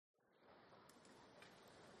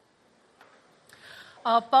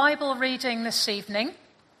Our Bible reading this evening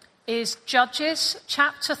is Judges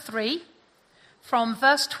chapter 3 from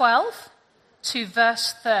verse 12 to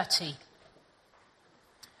verse 30.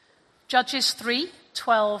 Judges 3,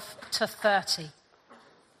 12 to 30.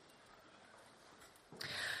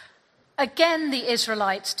 Again the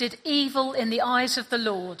Israelites did evil in the eyes of the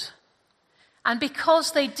Lord, and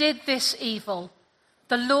because they did this evil,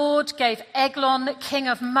 the Lord gave Eglon, king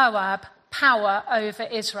of Moab, power over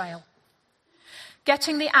Israel.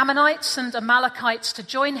 Getting the Ammonites and Amalekites to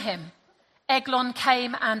join him, Eglon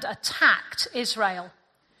came and attacked Israel,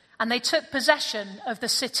 and they took possession of the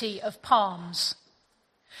city of palms.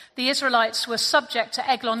 The Israelites were subject to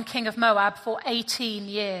Eglon, king of Moab, for 18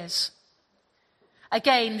 years.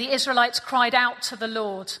 Again, the Israelites cried out to the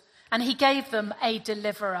Lord, and he gave them a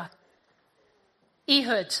deliverer.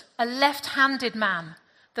 Ehud, a left-handed man,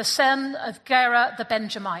 the son of Gera the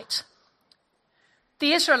Benjamite.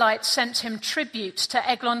 The Israelites sent him tribute to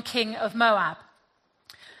Eglon, king of Moab.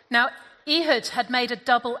 Now, Ehud had made a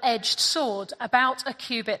double-edged sword about a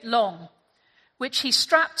cubit long, which he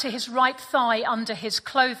strapped to his right thigh under his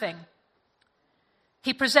clothing.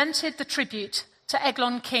 He presented the tribute to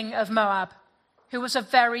Eglon, king of Moab, who was a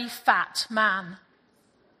very fat man.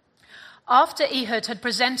 After Ehud had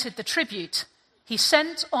presented the tribute, he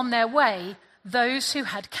sent on their way those who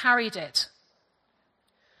had carried it.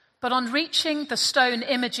 But on reaching the stone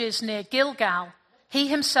images near Gilgal, he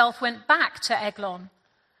himself went back to Eglon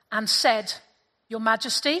and said, "Your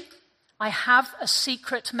Majesty, I have a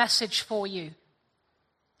secret message for you."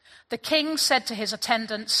 The king said to his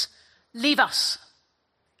attendants, "Leave us,"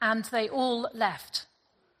 and they all left.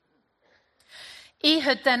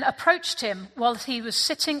 Ehud then approached him while he was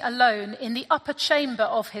sitting alone in the upper chamber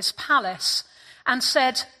of his palace and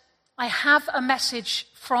said, "I have a message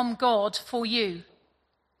from God for you."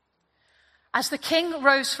 As the king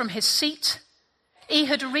rose from his seat,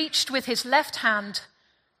 Ehud reached with his left hand,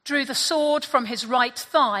 drew the sword from his right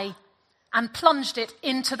thigh, and plunged it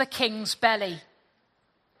into the king's belly.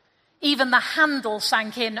 Even the handle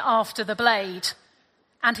sank in after the blade,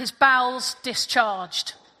 and his bowels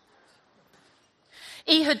discharged.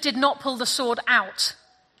 Ehud did not pull the sword out,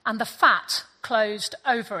 and the fat closed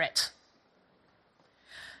over it.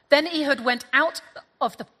 Then Ehud went out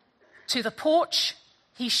to the porch.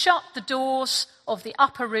 He shut the doors of the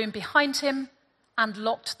upper room behind him and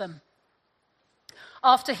locked them.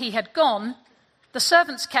 After he had gone, the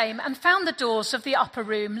servants came and found the doors of the upper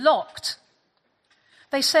room locked.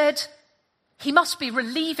 They said, "He must be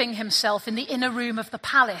relieving himself in the inner room of the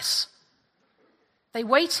palace." They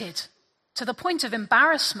waited to the point of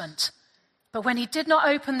embarrassment, but when he did not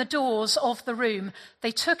open the doors of the room,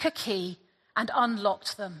 they took a key and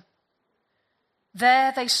unlocked them.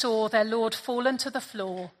 There they saw their lord fallen to the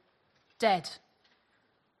floor, dead.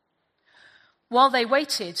 While they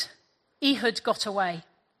waited, Ehud got away.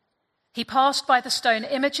 He passed by the stone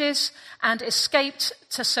images and escaped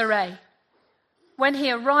to Sarai. When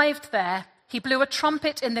he arrived there, he blew a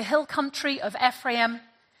trumpet in the hill country of Ephraim,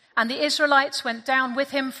 and the Israelites went down with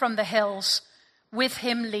him from the hills, with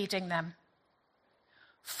him leading them.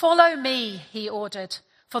 "Follow me," he ordered,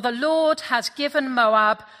 "for the Lord has given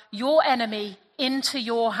Moab, your enemy, into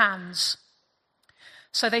your hands."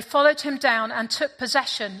 So they followed him down and took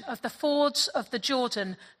possession of the fords of the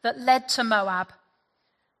Jordan that led to Moab.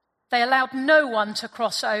 They allowed no one to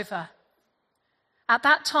cross over. At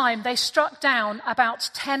that time, they struck down about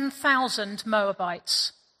 10,000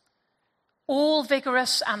 Moabites. All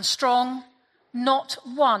vigorous and strong, not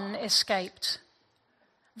one escaped.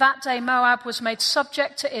 That day Moab was made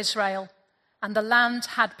subject to Israel, and the land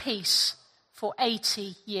had peace for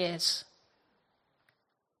 80 years.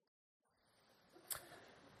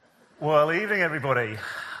 Well, evening, everybody.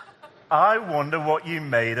 I wonder what you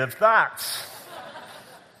made of that.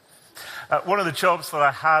 One of the jobs that I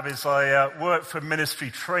have is I work for a ministry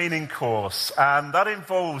training course, and that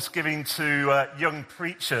involves giving to young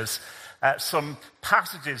preachers some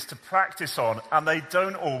passages to practice on, and they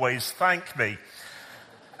don't always thank me.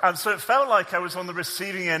 And so it felt like I was on the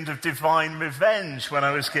receiving end of divine revenge when I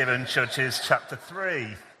was given Judges chapter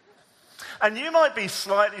 3. And you might be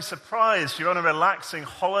slightly surprised. You're on a relaxing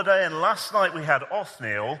holiday, and last night we had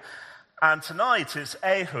Othniel, and tonight it's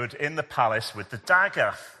Ehud in the palace with the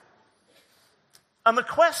dagger. And the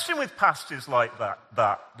question with passages like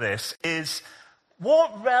this is,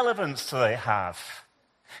 what relevance do they have?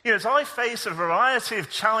 You know, as I face a variety of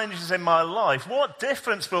challenges in my life, what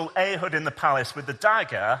difference will Ehud in the palace with the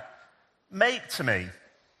dagger make to me?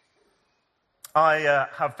 I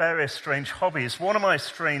have various strange hobbies. One of my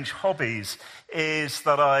strange hobbies is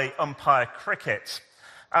that I umpire cricket.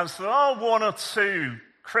 And so there are one or two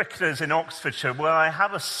cricketers in Oxfordshire where I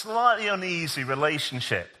have a slightly uneasy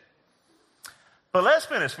relationship. But let's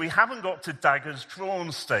be honest, we haven't got to daggers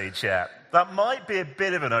drawn stage yet. That might be a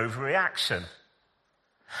bit of an overreaction.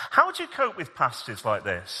 How would you cope with passages like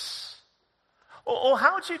this? Or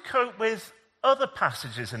how would you cope with other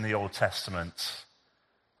passages in the Old Testament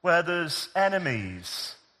where there's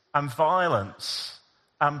enemies and violence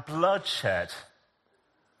and bloodshed?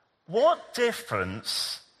 What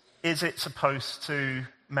difference is it supposed to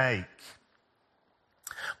make?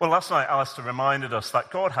 Well, last night Alistair reminded us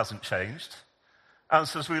that God hasn't changed. And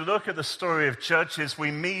so as we look at the story of Judges,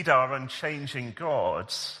 we meet our unchanging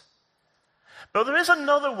God. But there is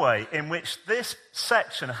another way in which this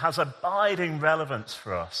section has abiding relevance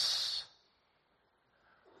for us.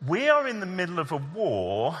 We are in the middle of a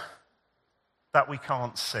war that we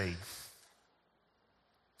can't see.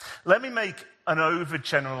 Let me make an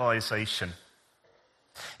overgeneralization.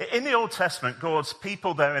 In the Old Testament, God's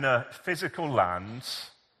people, they're in a physical land,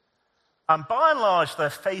 and by and large, they're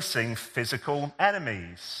facing physical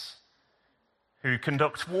enemies who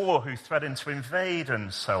conduct war, who threaten to invade,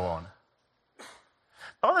 and so on.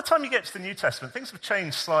 By the time you get to the New Testament, things have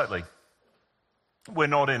changed slightly. We're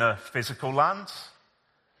not in a physical land.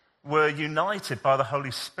 We're united by the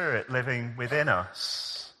Holy Spirit living within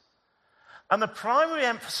us. And the primary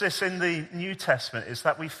emphasis in the New Testament is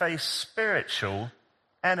that we face spiritual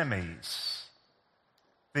enemies.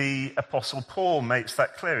 The Apostle Paul makes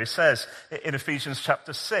that clear. He says in Ephesians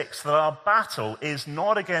chapter 6 that our battle is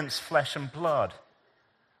not against flesh and blood,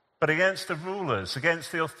 but against the rulers,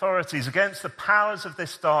 against the authorities, against the powers of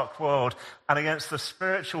this dark world, and against the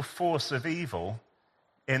spiritual force of evil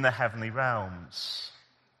in the heavenly realms.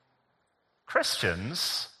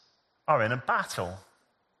 Christians are in a battle.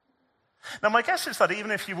 Now, my guess is that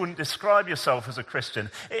even if you wouldn't describe yourself as a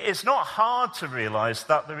Christian, it's not hard to realize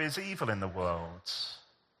that there is evil in the world.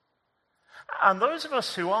 And those of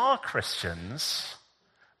us who are Christians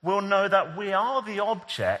will know that we are the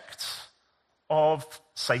object of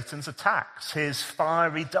Satan's attacks, his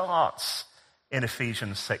fiery darts in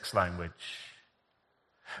Ephesians 6 language.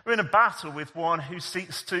 We're in a battle with one who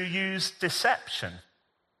seeks to use deception.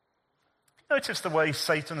 Notice the way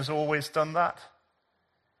Satan has always done that.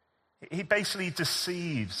 He basically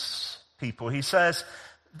deceives people. He says,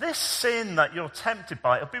 this sin that you're tempted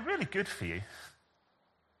by, it'll be really good for you.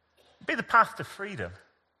 It'll be the path to freedom.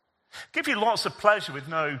 Give you lots of pleasure with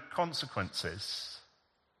no consequences.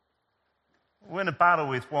 We're in a battle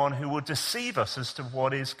with one who will deceive us as to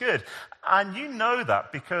what is good. And you know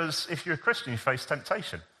that because if you're a Christian, you face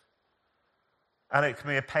temptation. And it can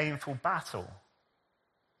be a painful battle.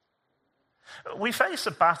 We face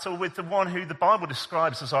a battle with the one who the Bible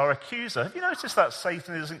describes as our accuser. Have you noticed that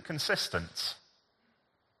Satan isn't consistent?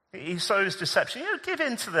 He sows deception. Give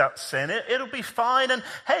in to that sin. It'll be fine. And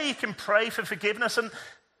hey, you can pray for forgiveness. And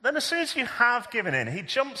then as soon as you have given in, he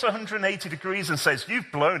jumps 180 degrees and says,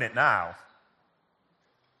 you've blown it now.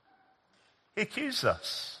 He accuses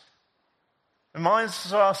us, reminds us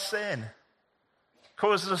of our sin,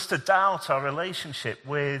 causes us to doubt our relationship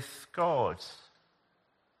with God.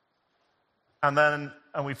 And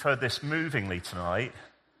we've heard this movingly tonight,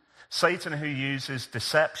 Satan who uses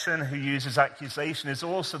deception, who uses accusation, is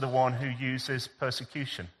also the one who uses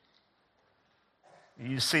persecution.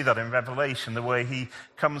 You see that in Revelation, the way he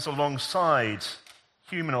comes alongside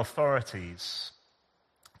human authorities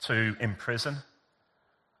to imprison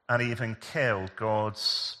and even kill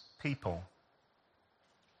God's people.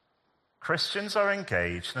 Christians are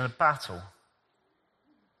engaged in a battle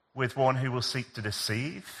with one who will seek to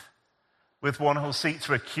deceive, with one who will seek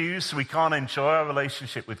to accuse so we can't enjoy our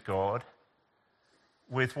relationship with God,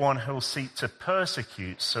 with one who will seek to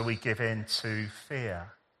persecute so we give in to fear.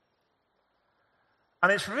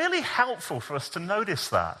 And it's really helpful for us to notice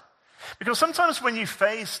that. Because sometimes when you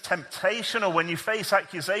face temptation or when you face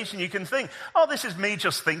accusation, you can think, oh, this is me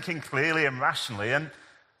just thinking clearly and rationally, and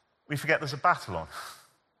we forget there's a battle on.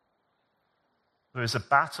 There is a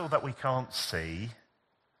battle that we can't see,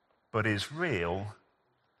 but is real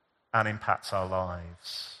and impacts our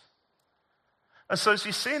lives. And so as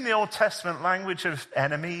you see in the Old Testament language of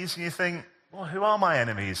enemies, and you think, well, who are my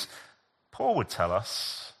enemies? Paul would tell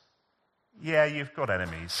us, yeah, you've got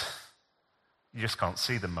enemies. You just can't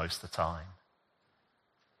see them most of the time.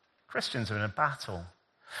 Christians are in a battle.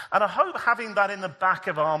 And I hope having that in the back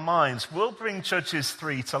of our minds will bring Judges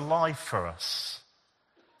 3 to life for us.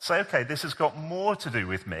 Say, okay, this has got more to do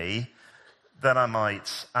with me than I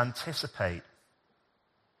might anticipate.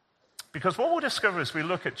 Because what we'll discover as we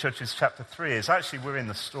look at Judges chapter 3 is actually we're in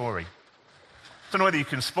the story. I don't know whether you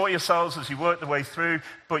can spot yourselves as you work the way through,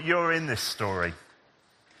 but you're in this story.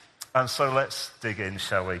 And so let's dig in,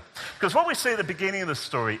 shall we? Because what we see at the beginning of the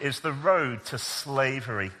story is the road to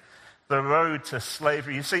slavery. The road to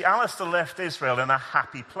slavery. You see, Alistair left Israel in a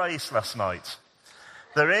happy place last night.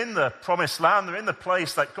 They're in the promised land. They're in the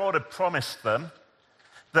place that God had promised them.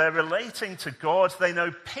 They're relating to God. They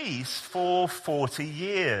know peace for 40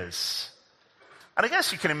 years. And I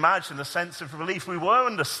guess you can imagine the sense of relief. We were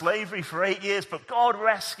under slavery for 8 years, but God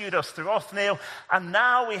rescued us through Othniel, and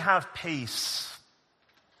now we have peace.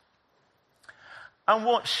 And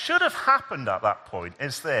what should have happened at that point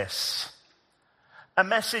is this. A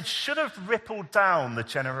message should have rippled down the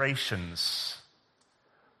generations.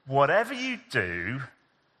 Whatever you do,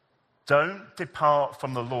 don't depart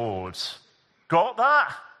from the Lord. Got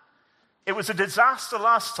that? It was a disaster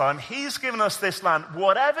last time. He's given us this land.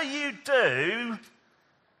 Whatever you do,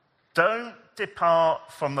 don't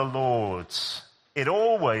depart from the Lord. It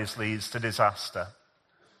always leads to disaster.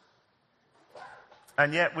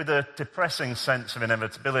 And yet with a depressing sense of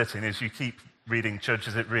inevitability, and as you keep reading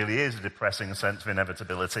Judges, it really is a depressing sense of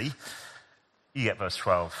inevitability, you get verse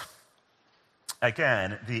 12.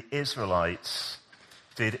 Again, the Israelites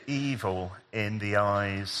did evil in the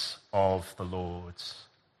eyes of the Lord.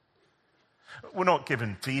 We're not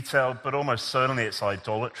given detail, but almost certainly it's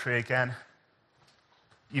idolatry again.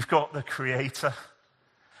 You've got the Creator,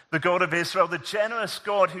 the God of Israel, the generous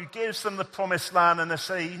God who gives them the promised land, and they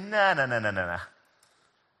say, no.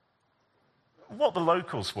 What the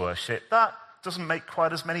locals worship, that doesn't make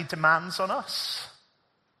quite as many demands on us.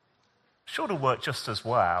 Sure to work just as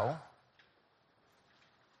well.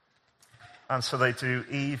 And so they do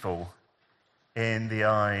evil in the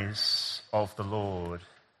eyes of the Lord.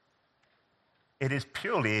 It is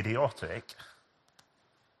purely idiotic,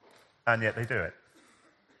 and yet they do it.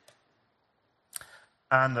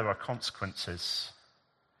 And there are consequences.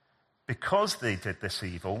 Because they did this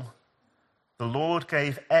evil, the Lord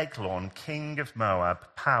gave Eglon, king of Moab,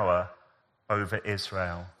 power over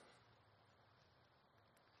Israel.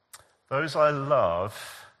 Those I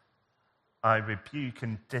love, I rebuke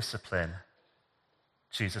and discipline,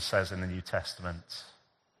 Jesus says in the New Testament.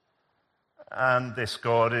 And this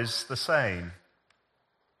God is the same.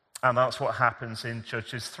 And that's what happens in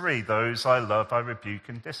Judges 3. Those I love, I rebuke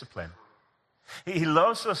and discipline. He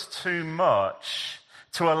loves us too much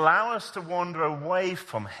to allow us to wander away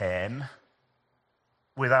from him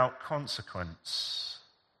without consequence.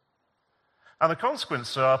 And the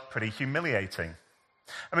consequences are pretty humiliating.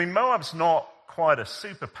 I mean, Moab's not quite a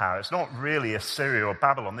superpower. It's not really Assyria or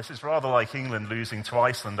Babylon. This is rather like England losing to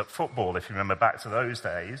Iceland at football, if you remember back to those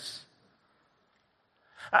days.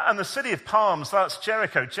 And the city of palms, that's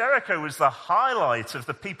Jericho. Jericho was the highlight of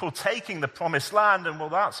the people taking the promised land, and well,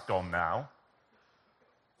 that's gone now.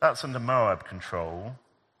 That's under Moab control.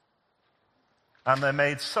 And they're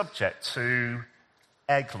made subject to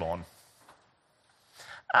Eglon.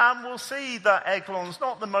 And we'll see that Eglon's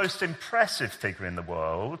not the most impressive figure in the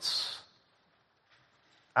world.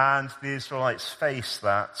 And the Israelites face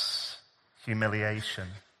that humiliation.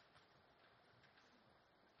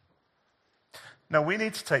 Now, we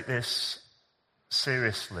need to take this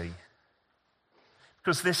seriously,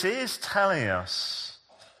 because this is telling us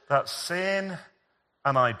that sin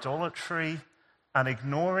and idolatry and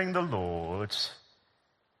ignoring the Lord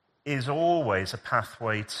is always a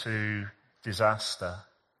pathway to disaster.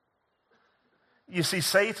 You see,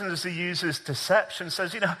 Satan, as he uses deception,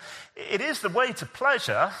 says, it is the way to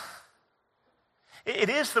pleasure. It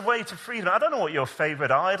is the way to freedom. I don't know what your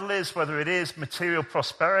favorite idol is, whether it is material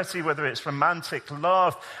prosperity, whether it's romantic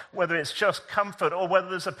love, whether it's just comfort, or whether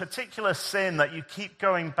there's a particular sin that you keep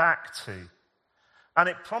going back to. And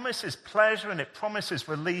it promises pleasure and it promises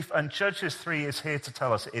relief, and Judges 3 is here to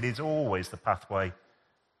tell us it is always the pathway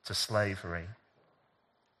to slavery.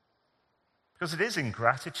 Because it is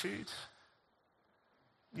ingratitude.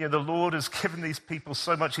 The Lord has given these people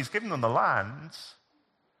so much. He's given them the land.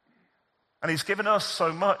 And he's given us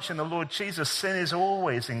so much in the Lord Jesus. Sin is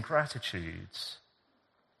always ingratitude.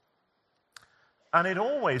 And it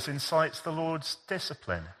always incites the Lord's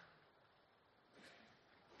discipline.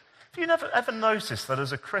 Have you ever noticed that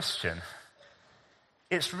as a Christian,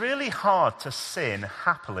 it's really hard to sin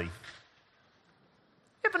happily?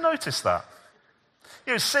 You ever noticed that?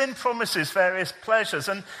 Sin promises various pleasures,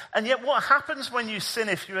 and yet what happens when you sin,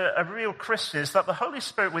 if you're a real Christian, is that the Holy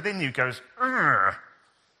Spirit within you goes, "Urgh."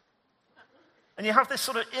 And you have this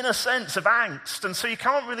sort of inner sense of angst, and so you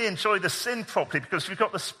can't really enjoy the sin properly because you've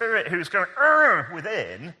got the Spirit who's going, "Urgh,"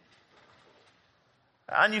 within,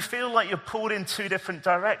 and you feel like you're pulled in two different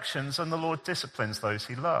directions, and the Lord disciplines those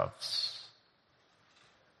he loves.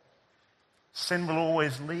 Sin will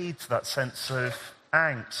always lead to that sense of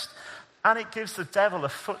angst. And it gives the devil a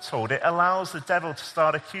foothold. It allows the devil to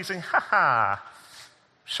start accusing,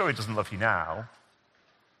 sure he doesn't love you now.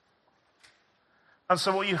 And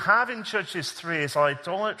so what you have in Judges 3 is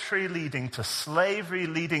idolatry leading to slavery,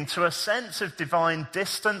 leading to a sense of divine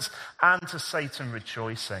distance and to Satan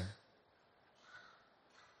rejoicing.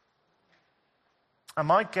 And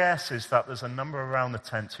my guess is that there's a number around the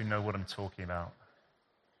tent who know what I'm talking about.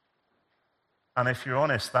 And if you're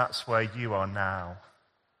honest, that's where you are now.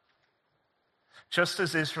 Just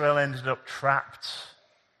as Israel ended up trapped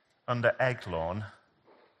under Eglon,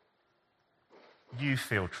 you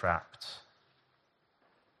feel trapped.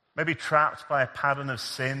 Maybe trapped by a pattern of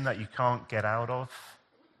sin that you can't get out of.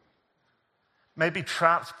 Maybe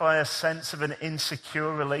trapped by a sense of an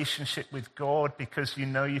insecure relationship with God because you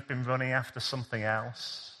know you've been running after something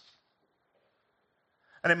else.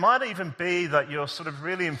 And it might even be that you're sort of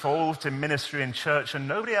really involved in ministry and church and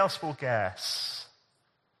nobody else will guess.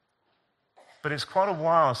 But it's quite a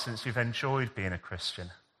while since you've enjoyed being a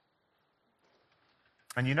Christian.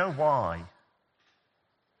 And you know why?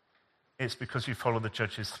 It's because you follow the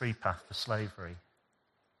Judges 3 path to slavery,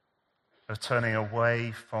 of turning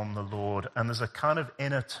away from the Lord. And there's a kind of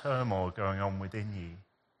inner turmoil going on within you.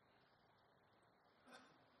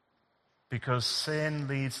 Because sin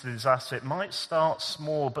leads to disaster. It might start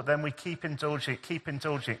small, but then we keep indulging it, keep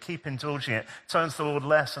indulging it, keep indulging it. It turns the Lord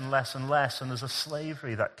less and less and less, and there's a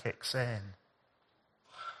slavery that kicks in.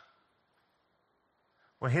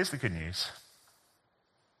 Well, here's the good news.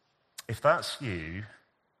 If that's you,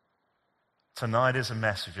 tonight is a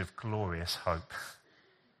message of glorious hope.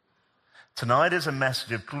 Tonight is a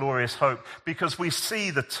message of glorious hope because we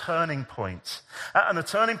see the turning point. And the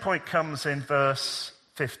turning point comes in verse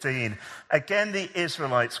 15. Again, the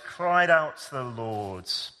Israelites cried out to the Lord.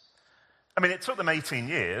 I mean, it took them 18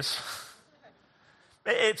 years.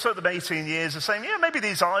 It took them 18 years of saying, maybe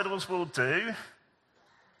these idols will do.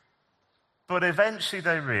 But eventually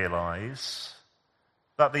they realize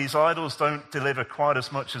that these idols don't deliver quite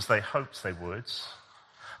as much as they hoped they would,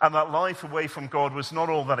 and that life away from God was not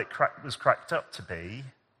all that it was cracked up to be.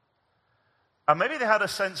 And maybe they had a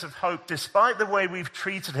sense of hope, despite the way we've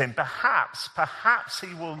treated him. Perhaps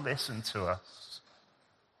he will listen to us.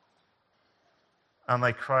 And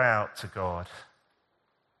they cry out to God,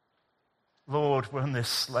 Lord, we're in this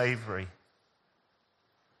slavery.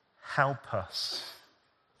 Help us.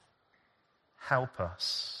 Help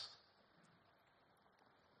us.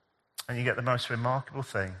 And you get the most remarkable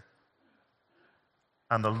thing.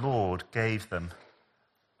 And the Lord gave them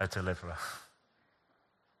a deliverer.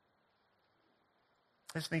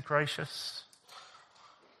 Isn't he gracious?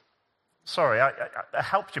 Sorry, I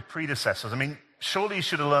helped your predecessors. I mean, surely you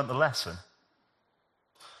should have learned the lesson.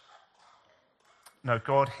 No,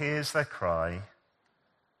 God hears their cry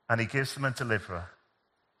and he gives them a deliverer.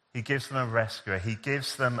 He gives them a rescuer. He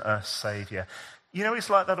gives them a savior. You know, he's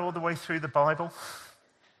like that all the way through the Bible.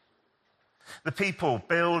 The people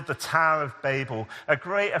build the Tower of Babel, a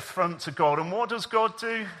great affront to God. And what does God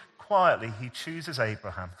do? Quietly, he chooses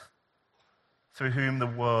Abraham, through whom the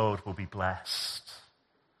world will be blessed.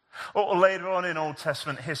 Or later on in Old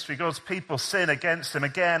Testament history, God's people sin against him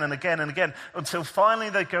again and again and again, until finally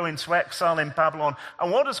they go into exile in Babylon.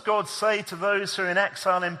 And what does God say to those who are in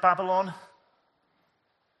exile in Babylon?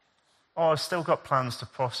 Oh, I've still got plans to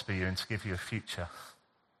prosper you and to give you a future.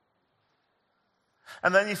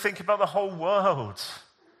 And then you think about the whole world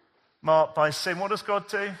marked by sin. What does God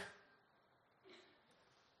do?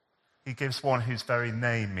 He gives one whose very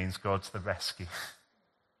name means God's the rescue,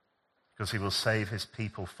 because he will save his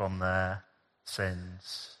people from their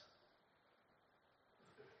sins.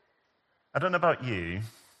 I don't know about you.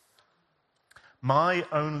 My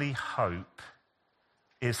only hope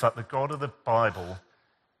is that the God of the Bible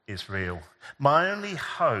is real. My only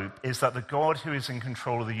hope is that the God who is in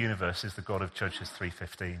control of the universe is the God of Judges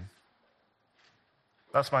 3:15.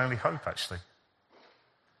 That's my only hope, actually.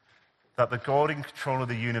 That the God in control of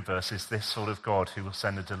the universe is this sort of God who will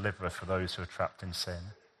send a deliverer for those who are trapped in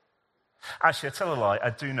sin. Actually, I tell a lie, I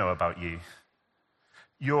do know about you.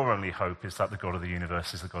 Your only hope is that the God of the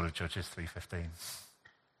universe is the God of Judges 3:15.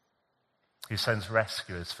 He sends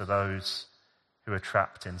rescuers for those who are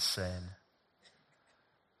trapped in sin.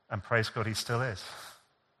 And praise God, he still is.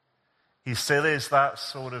 He still is that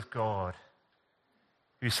sort of God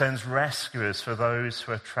who sends rescuers for those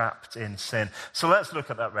who are trapped in sin. So let's look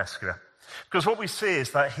at that rescuer. Because what we see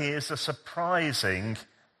is that he is a surprising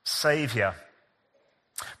savior.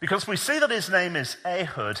 Because we see that his name is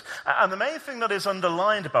Ehud. And the main thing that is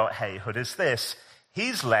underlined about Ehud is this: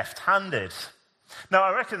 he's left-handed. Now,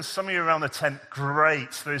 I reckon some of you around the tent,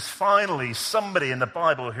 great, there's finally somebody in the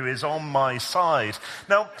Bible who is on my side.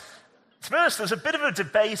 Now, To be honest, there's a bit of a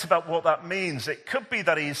debate about what that means. It could be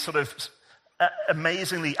that he's sort of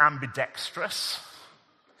amazingly ambidextrous.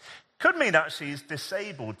 Could mean actually he's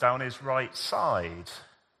disabled down his right side.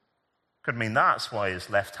 Could mean that's why he's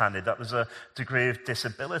left-handed, that there's a degree of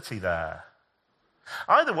disability there.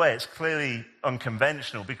 Either way, it's clearly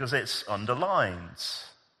unconventional because it's underlined.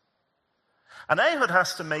 And Ehud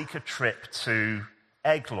has to make a trip to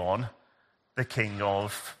Eglon, the king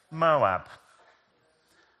of Moab.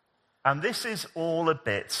 And this is all a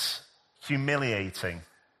bit humiliating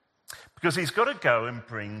because he's got to go and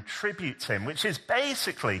bring tribute to him, which is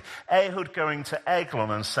basically Ehud going to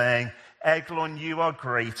Eglon and saying, Eglon, you are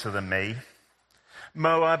greater than me.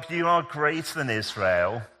 Moab, you are greater than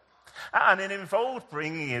Israel. And it involved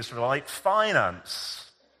bringing Israelite finance.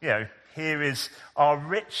 Here is our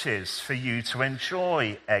riches for you to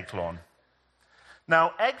enjoy, Eglon.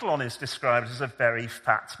 Now, Eglon is described as a very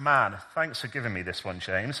fat man. Thanks for giving me this one,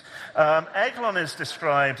 James. Eglon is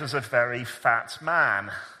described as a very fat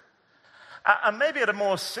man. And maybe at a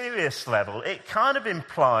more serious level, it kind of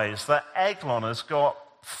implies that Eglon has got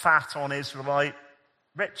fat on Israelite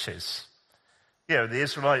riches. The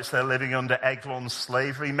Israelites, they're living under Eglon's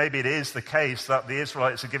slavery. Maybe it is the case that the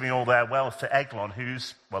Israelites are giving all their wealth to Eglon,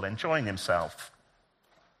 who's, enjoying himself.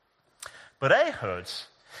 But Ehud,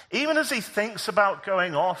 even as he thinks about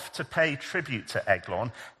going off to pay tribute to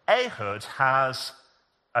Eglon, Ehud has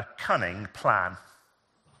a cunning plan.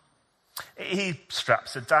 He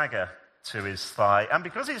straps a dagger to his thigh, and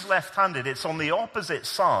because he's left-handed, it's on the opposite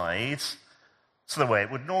side to the way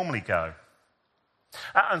it would normally go.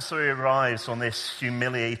 And so he arrives on this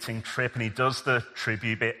humiliating trip and he does the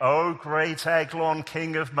tribute bit. Oh, great Eglon,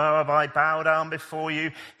 king of Moab, I bow down before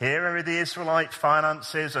you. Here are the Israelite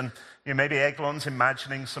finances. And maybe Eglon's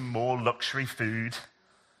imagining some more luxury food.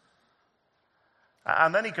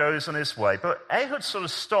 And then he goes on his way. But Ehud sort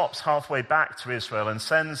of stops halfway back to Israel and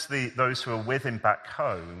sends those who are with him back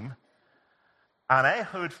home. And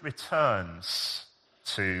Ehud returns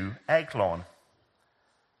to Eglon.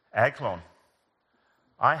 Eglon,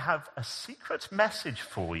 I have a secret message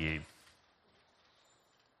for you.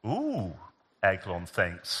 Ooh, Eglon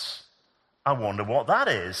thinks. I wonder what that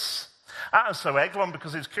is. And so Eglon,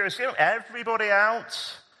 because he's curious, everybody out.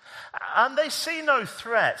 And they see no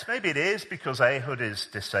threat. Maybe it is because Ehud is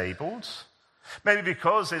disabled. Maybe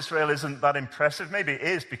because Israel isn't that impressive. Maybe it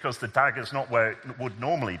is because the dagger's not where it would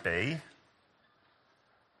normally be.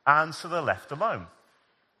 And so they're left alone.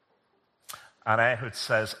 And Ehud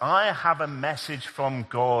says, I have a message from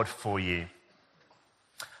God for you.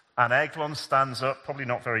 And Eglon stands up, probably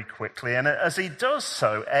not very quickly, and as he does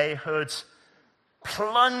so, Ehud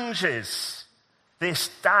plunges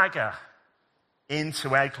this dagger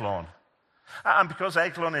into Eglon. And because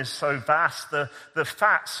Eglon is so vast, the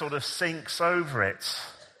fat sort of sinks over it,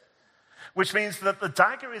 which means that the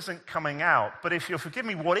dagger isn't coming out, but if you'll forgive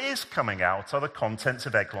me, what is coming out are the contents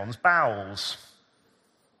of Eglon's bowels.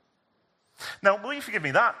 Now, will you forgive me,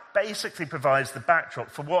 that basically provides the backdrop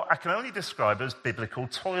for what I can only describe as biblical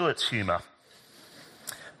toilet humor.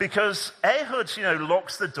 Because Ehud,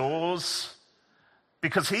 locks the doors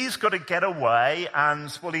because he's got to get away and,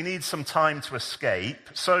 he needs some time to escape.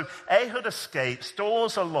 So Ehud escapes,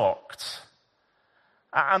 doors are locked,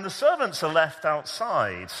 and the servants are left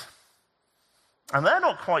outside. And they're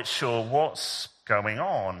not quite sure what's going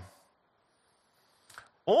on.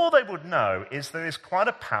 All they would know is there is quite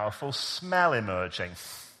a powerful smell emerging.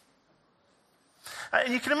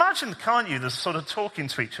 And you can imagine, can't you, they're sort of talking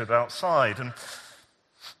to each other outside. And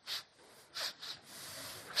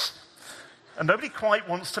nobody quite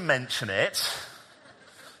wants to mention it.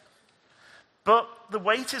 But the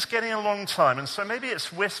wait is getting a long time, and so maybe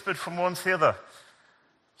it's whispered from one to the other. Do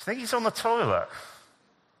you think he's on the toilet?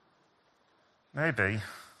 Maybe.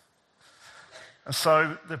 And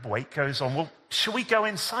so the wait goes on. Well, should we go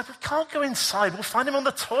inside? We can't go inside. We'll find him on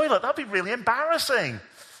the toilet. That'd be really embarrassing.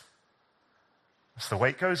 So the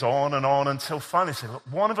wait goes on until finally they say, look,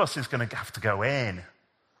 one of us is going to have to go in. Have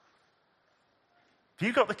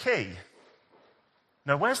you got the key?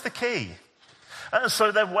 No, where's the key? And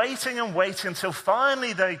so they're waiting and waiting until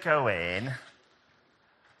finally they go in.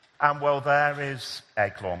 And there is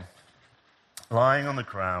Eglon, lying on the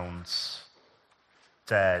ground,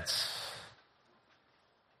 dead.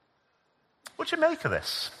 What do you make of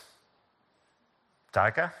this?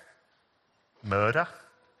 Dagger? Murder?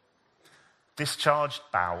 Discharged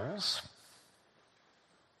bowels?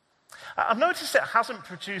 I've noticed it hasn't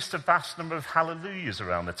produced a vast number of hallelujahs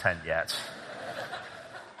around the tent yet.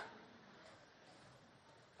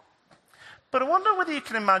 But I wonder whether you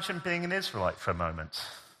can imagine being an Israelite for a moment.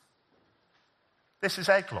 This is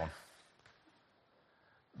Eglon.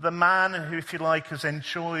 the man who, if you like, has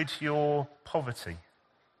enjoyed your poverty,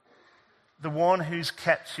 the one who's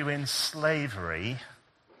kept you in slavery,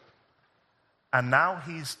 and now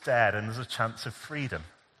he's dead and there's a chance of freedom.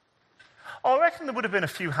 Oh, I reckon there would have been a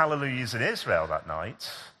few hallelujahs in Israel that night.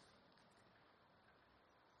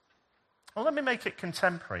 Well, let me make it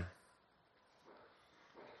contemporary.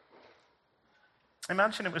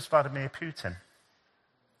 Imagine it was Vladimir Putin.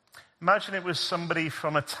 Imagine it was somebody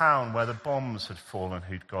from a town where the bombs had fallen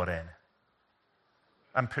who'd got in.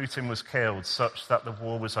 And Putin was killed such that the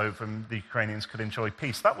war was over and the Ukrainians could enjoy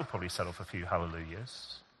peace. That would probably set off a few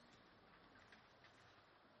hallelujahs.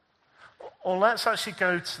 Or let's actually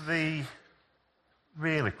go to the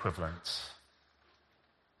real equivalent.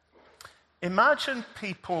 Imagine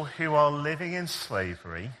people who are living in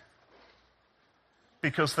slavery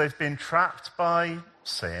because they've been trapped by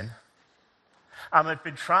sin, and they've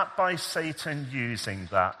been trapped by Satan using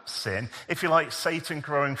that sin. If you like, Satan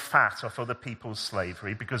growing fat off other people's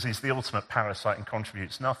slavery because he's the ultimate parasite and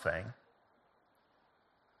contributes nothing.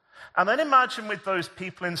 And then imagine with those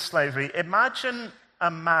people in slavery, imagine a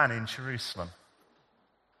man in Jerusalem.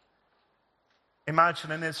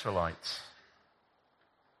 Imagine an Israelite.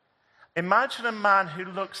 Imagine a man who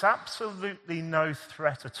looks absolutely no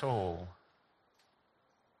threat at all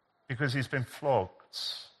because he's been flogged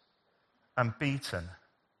and beaten,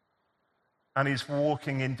 and he's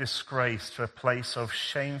walking in disgrace to a place of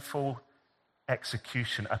shameful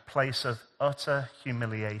execution, a place of utter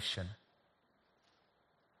humiliation.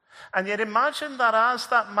 And yet imagine that as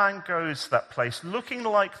that man goes to that place, looking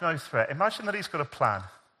like no threat, imagine that he's got a plan.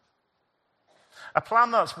 A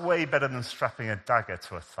plan that's way better than strapping a dagger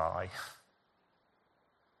to a thigh.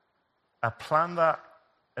 A plan that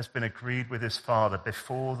has been agreed with his Father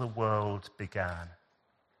before the world began.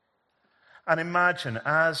 And imagine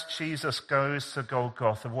as Jesus goes to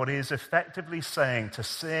Golgotha, what he is effectively saying to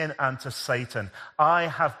sin and to Satan, I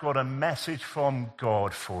have got a message from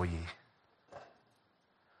God for you.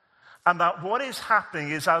 And that what is happening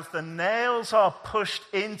is as the nails are pushed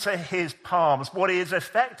into his palms, what he is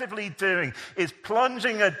effectively doing is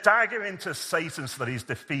plunging a dagger into Satan so that he's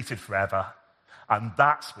defeated forever. And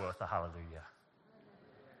that's worth a hallelujah.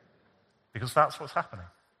 Because that's what's happening.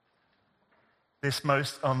 This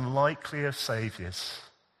most unlikely of saviors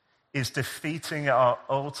is defeating our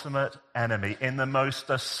ultimate enemy in the most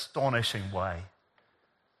astonishing way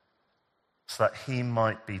so that he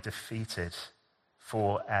might be defeated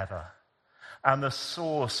forever. And the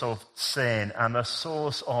source of sin and the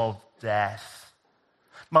source of death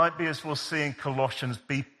might be, as we'll see in Colossians,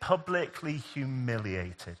 be publicly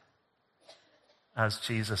humiliated as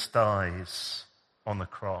Jesus dies on the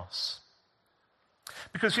cross.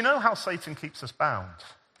 Because you know how Satan keeps us bound?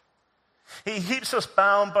 He keeps us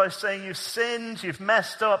bound by saying you've sinned, you've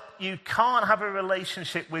messed up, you can't have a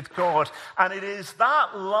relationship with God. And it is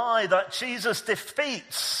that lie that Jesus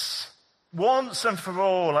defeats once and for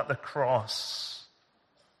all at the cross.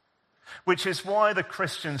 Which is why the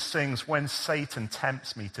Christian sings, when Satan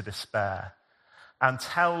tempts me to despair and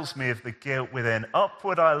tells me of the guilt within,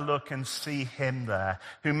 upward I look and see him there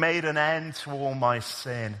who made an end to all my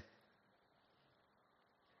sin.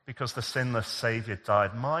 Because the sinless Savior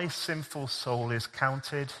died, my sinful soul is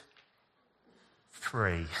counted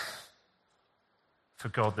free. For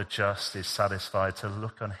God the just is satisfied to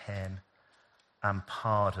look on him and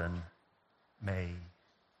pardon me.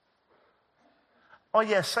 Oh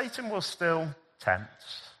yes, Satan will still tempt,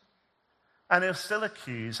 and he'll still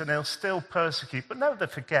accuse, and he'll still persecute, but never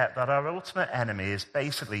forget that our ultimate enemy is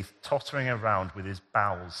basically tottering around with his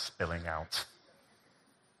bowels spilling out.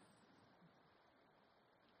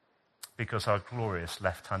 Because our glorious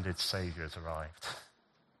left-handed Savior has arrived.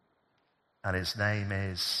 And his name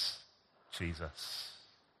is Jesus.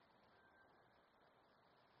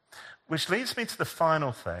 Which leads me to the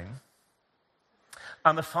final thing.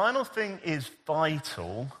 And the final thing is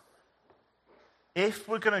vital if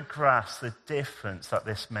we're going to grasp the difference that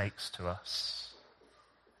this makes to us.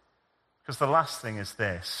 Because the last thing is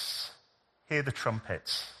this. Hear the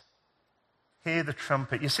trumpets. Hear the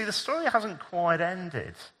trumpet. You see, the story hasn't quite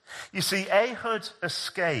ended. You see, Ehud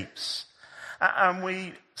escapes. And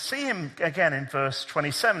we see him again in verse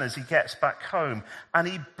 27 as he gets back home. And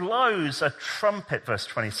he blows a trumpet, verse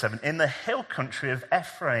 27, in the hill country of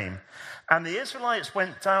Ephraim. And the Israelites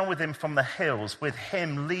went down with him from the hills, with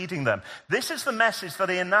him leading them. This is the message that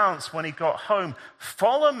he announced when he got home.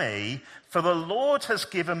 Follow me, for the Lord has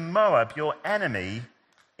given Moab, your enemy,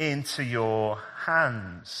 into your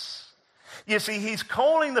hands. You see, he's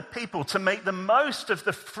calling the people to make the most of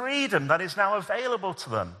the freedom that is now available to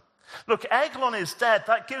them. Look, Eglon is dead.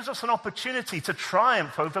 That gives us an opportunity to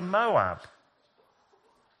triumph over Moab.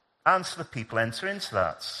 And so the people enter into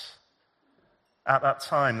that. At that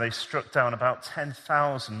time, they struck down about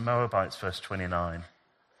 10,000 Moabites, verse 29.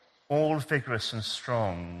 All vigorous and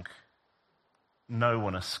strong. No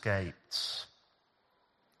one escaped.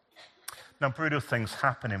 Now, brutal things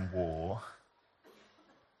happen in war.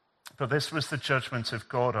 But this was the judgment of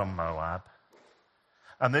God on Moab.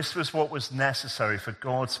 And this was what was necessary for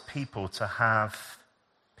God's people to have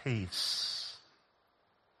peace.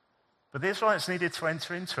 But the Israelites needed to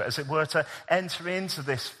enter into it, as it were, to enter into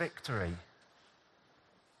this victory.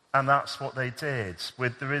 And that's what they did,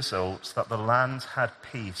 with the result that the land had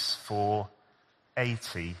peace for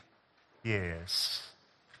 80 years.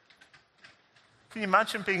 Can you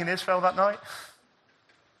imagine being in Israel that night?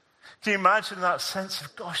 Can you imagine that sense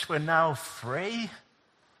of, gosh, we're now free?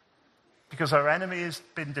 Because our enemy has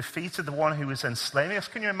been defeated, the one who was enslaving us.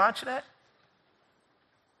 Can you imagine it?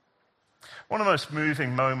 One of the most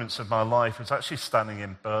moving moments of my life was actually standing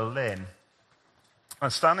in Berlin. I'm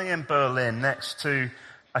standing in Berlin next to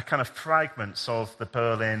a kind of fragments of the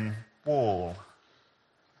Berlin Wall.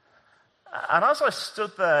 And as I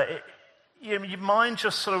stood there, your mind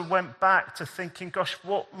just sort of went back to thinking, gosh,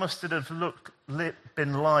 what must it have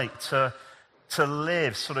been like to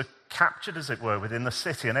live sort of captured, as it were, within the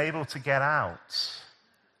city and able to get out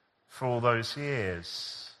for all those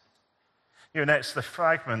years. Next to the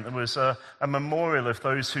fragment, there was a memorial of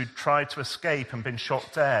those who tried to escape and been shot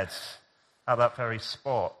dead at that very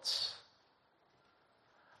spot.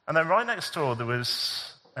 And then right next door, there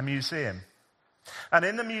was a museum. And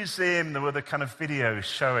in the museum, there were the kind of videos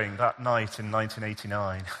showing that night in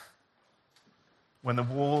 1989 when the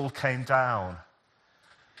wall came down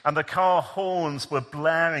and the car horns were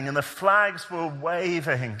blaring and the flags were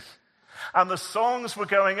waving and the songs were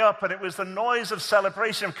going up, and it was the noise of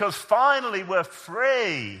celebration because finally we're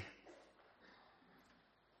free.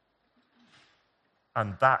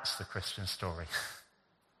 And that's the Christian story.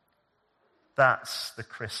 That's the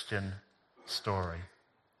Christian story.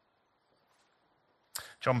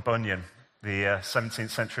 John Bunyan, the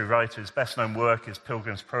 17th century writer, his best known work is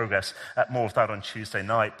Pilgrim's Progress. More of that on Tuesday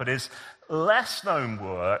night. But his less known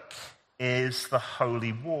work is The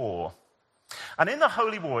Holy War. And in The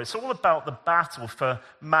Holy War, it's all about the battle for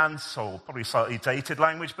man's soul, probably slightly dated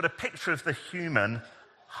language, but a picture of the human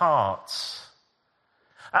heart.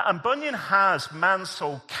 And Bunyan has man's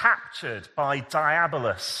soul captured by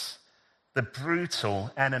Diabolus, the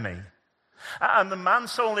brutal enemy. And the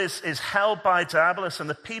man's soul is held by Diabolus, and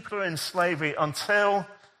the people are in slavery until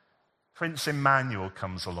Prince Emmanuel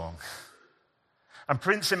comes along. And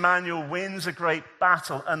Prince Emmanuel wins a great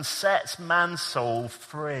battle and sets man's soul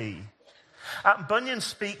free. Bunyan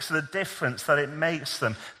speaks of the difference that it makes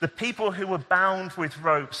them. The people who were bound with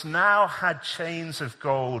ropes now had chains of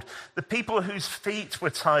gold. The people whose feet were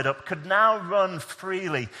tied up could now run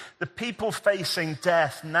freely. The people facing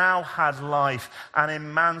death now had life. And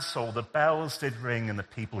in man's soul, the bells did ring and the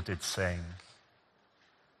people did sing.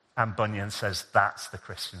 And Bunyan says that's the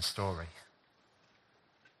Christian story.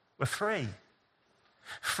 We're free.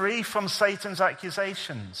 Free from Satan's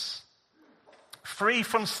accusations. Free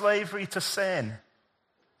from slavery to sin.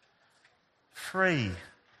 Free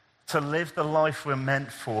to live the life we're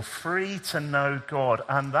meant for. Free to know God.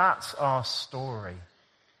 And that's our story.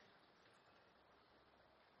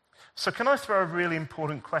 So can I throw a really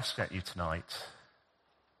important question at you tonight?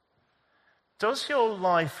 Does your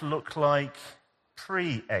life look like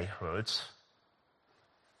pre-Ehud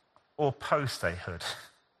or post-Ehud?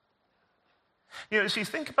 As you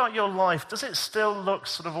think about your life, does it still look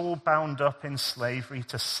sort of all bound up in slavery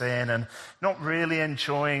to sin and not really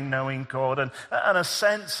enjoying knowing God and a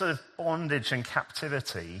sense of bondage and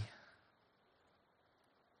captivity?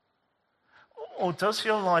 Or does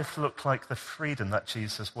your life look like the freedom that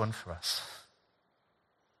Jesus won for us?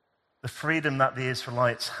 The freedom that the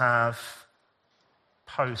Israelites have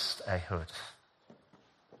post-Ehud?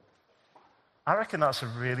 I reckon that's a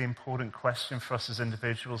really important question for us as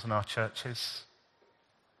individuals in our churches.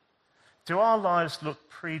 Do our lives look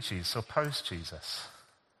pre-Jesus or post-Jesus?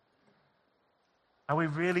 Are we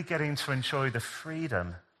really getting to enjoy the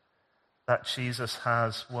freedom that Jesus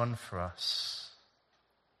has won for us?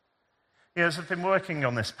 As I've been working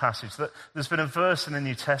on this passage, there's been a verse in the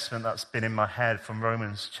New Testament that's been in my head from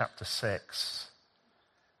Romans chapter 6.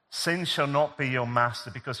 Sin shall not be your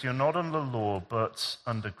master because you're not under law but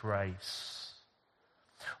under grace.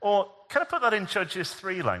 Or can I put that in Judges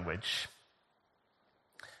 3 language?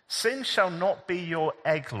 Sin shall not be your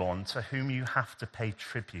Eglon to whom you have to pay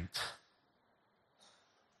tribute.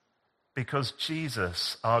 Because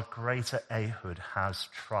Jesus, our greater Ehud, has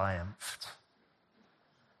triumphed.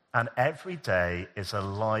 And every day is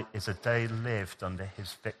a day lived under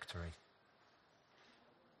his victory.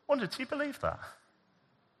 I wonder, do you believe that?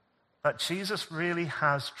 That Jesus really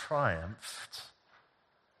has triumphed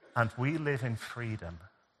and we live in freedom.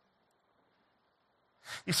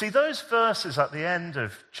 You see, those verses at the end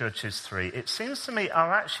of Judges 3, it seems to me,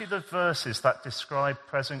 are actually the verses that describe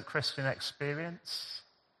present Christian experience.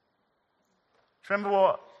 Do you remember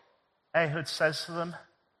what Ehud says to them?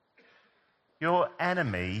 Your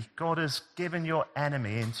enemy, God has given your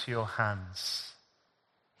enemy into your hands.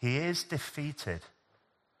 He is defeated.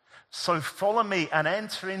 So follow me and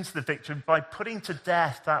enter into the victory by putting to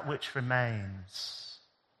death that which remains.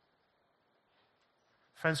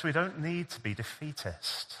 Friends, we don't need to be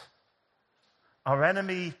defeatist. Our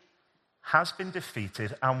enemy has been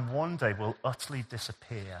defeated and one day will utterly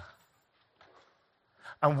disappear.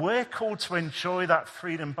 And we're called to enjoy that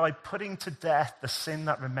freedom by putting to death the sin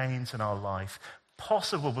that remains in our life.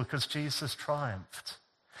 Possible because Jesus triumphed.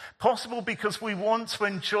 Possible because we want to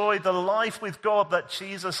enjoy the life with God that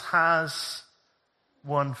Jesus has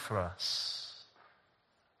won for us.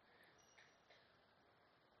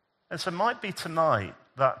 And so it might be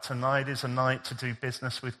that tonight is a night to do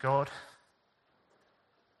business with God.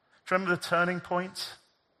 Do you remember the turning point?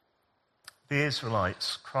 The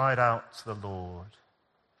Israelites cried out to the Lord.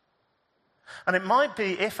 And it might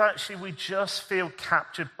be if actually we just feel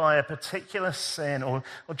captured by a particular sin or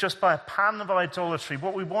just by a pattern of idolatry,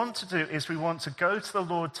 what we want to do is we want to go to the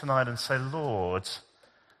Lord tonight and say, Lord,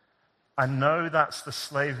 I know that's the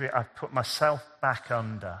slavery I've put myself back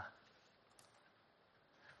under.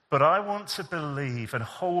 But I want to believe and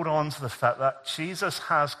hold on to the fact that Jesus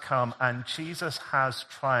has come and Jesus has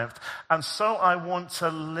triumphed. And so I want to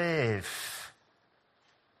live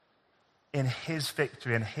in his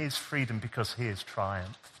victory and his freedom because he has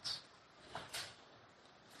triumphed.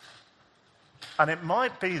 And it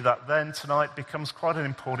might be that then tonight becomes quite an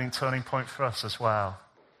important turning point for us as well.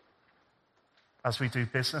 As we do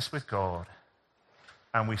business with God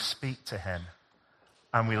and we speak to him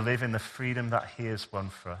and we live in the freedom that he has won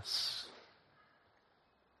for us.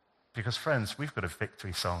 Because friends, we've got a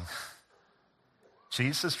victory song.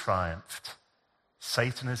 Jesus triumphed,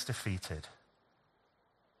 Satan is defeated,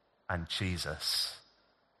 and Jesus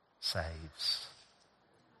saves.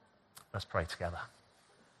 Let's pray together.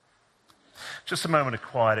 Just a moment of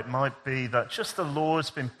quiet. It might be that just the Lord's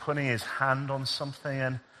been putting his hand on something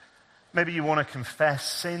and maybe you want to confess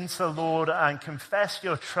sin to the Lord and confess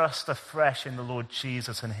your trust afresh in the Lord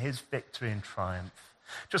Jesus and his victory and triumph.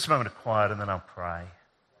 Just a moment of quiet and then I'll pray.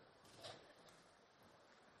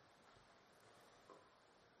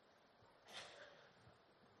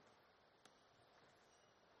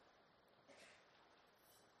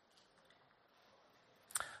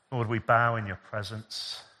 Lord, we bow in your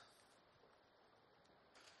presence.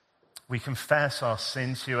 We confess our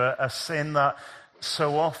sin to you, a sin that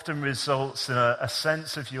so often results in a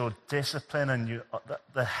sense of your discipline and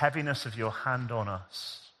the heaviness of your hand on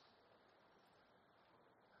us.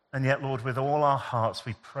 And yet, Lord, with all our hearts,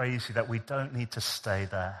 we praise you that we don't need to stay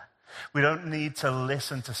there. We don't need to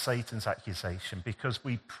listen to Satan's accusation because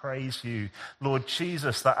we praise you, Lord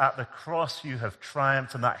Jesus, that at the cross you have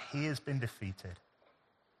triumphed and that he has been defeated.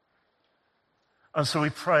 And so we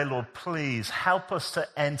pray, Lord, please help us to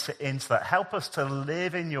enter into that. Help us to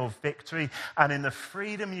live in your victory and in the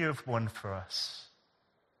freedom you have won for us.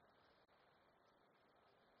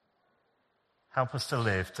 Help us to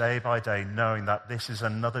live day by day knowing that this is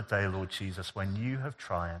another day, Lord Jesus, when you have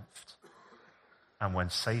triumphed and when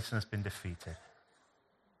Satan has been defeated.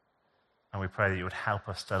 And we pray that you would help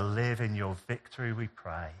us to live in your victory, we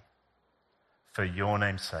pray. For your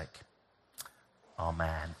name's sake.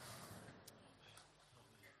 Amen.